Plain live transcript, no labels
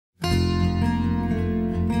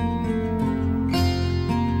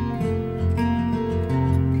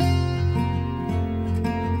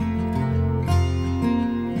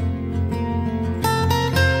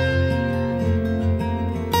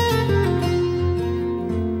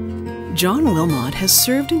John Willmott has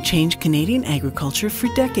served and changed Canadian agriculture for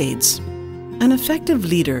decades. An effective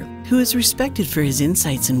leader who is respected for his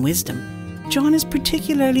insights and wisdom, John is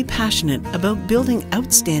particularly passionate about building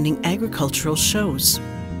outstanding agricultural shows.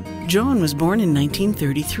 John was born in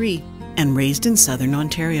 1933 and raised in southern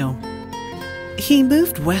Ontario. He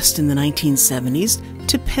moved west in the 1970s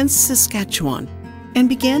to Pence, Saskatchewan, and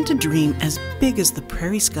began to dream as big as the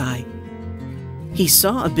prairie sky. He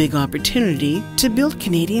saw a big opportunity to build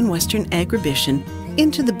Canadian Western Agribition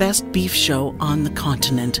into the best beef show on the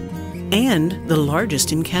continent and the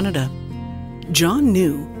largest in Canada. John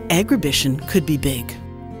knew Agribition could be big.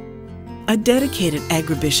 A dedicated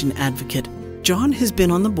Agribition advocate, John has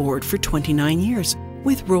been on the board for 29 years,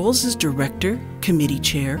 with roles as director, committee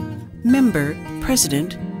chair, member,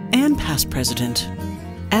 president, and past president.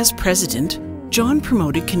 As president, John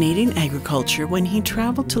promoted Canadian agriculture when he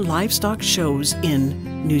traveled to livestock shows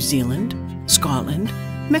in New Zealand, Scotland,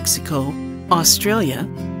 Mexico, Australia,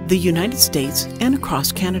 the United States, and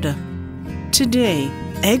across Canada. Today,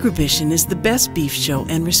 Agribition is the best beef show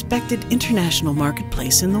and respected international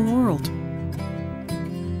marketplace in the world.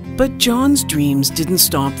 But John's dreams didn't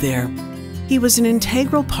stop there. He was an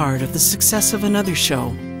integral part of the success of another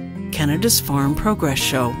show, Canada's Farm Progress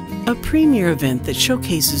Show, a premier event that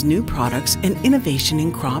showcases new products and innovation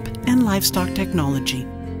in crop and livestock technology.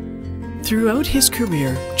 Throughout his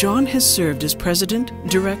career, John has served as president,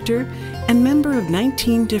 director, and member of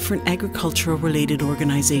 19 different agricultural-related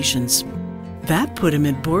organizations. That put him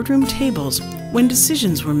at boardroom tables when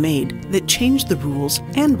decisions were made that changed the rules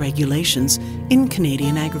and regulations in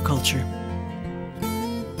Canadian agriculture.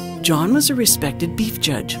 John was a respected beef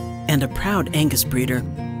judge and a proud Angus breeder.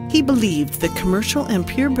 He believed that commercial and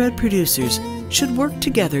purebred producers should work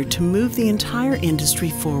together to move the entire industry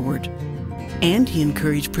forward. And he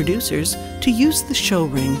encouraged producers to use the show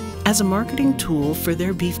ring as a marketing tool for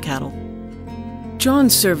their beef cattle.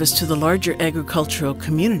 John's service to the larger agricultural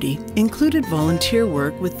community included volunteer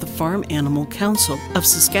work with the Farm Animal Council of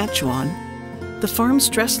Saskatchewan, the Farm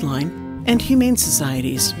Stress Line, and Humane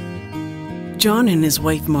Societies. John and his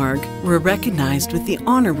wife Marg were recognized with the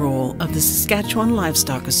honor roll of the Saskatchewan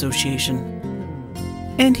Livestock Association.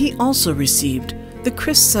 And he also received the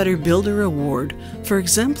Chris Sutter Builder Award for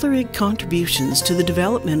exemplary contributions to the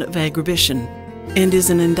development of Agribition, and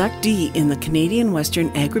is an inductee in the Canadian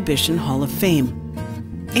Western Agribition Hall of Fame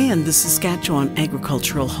and the Saskatchewan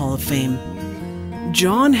Agricultural Hall of Fame.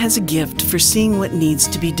 John has a gift for seeing what needs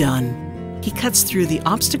to be done. He cuts through the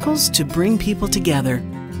obstacles to bring people together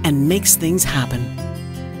and makes things happen.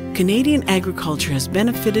 Canadian agriculture has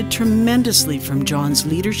benefited tremendously from John's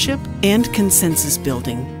leadership and consensus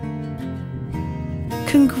building.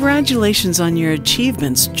 Congratulations on your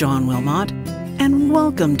achievements, John Willmott, and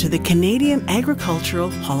welcome to the Canadian Agricultural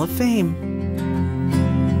Hall of Fame.